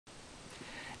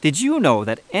Did you know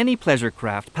that any pleasure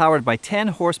craft powered by 10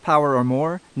 horsepower or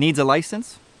more needs a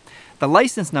license? The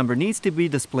license number needs to be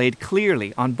displayed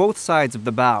clearly on both sides of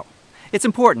the bow. It's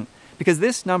important because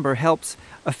this number helps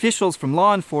officials from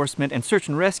law enforcement and search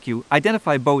and rescue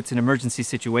identify boats in emergency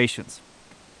situations.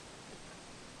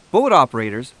 Boat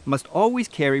operators must always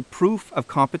carry proof of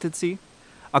competency,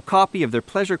 a copy of their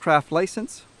pleasure craft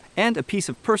license, and a piece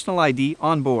of personal ID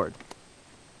on board.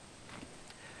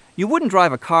 You wouldn't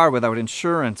drive a car without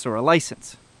insurance or a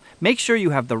license. Make sure you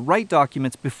have the right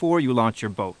documents before you launch your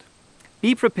boat.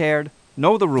 Be prepared,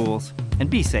 know the rules, and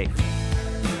be safe.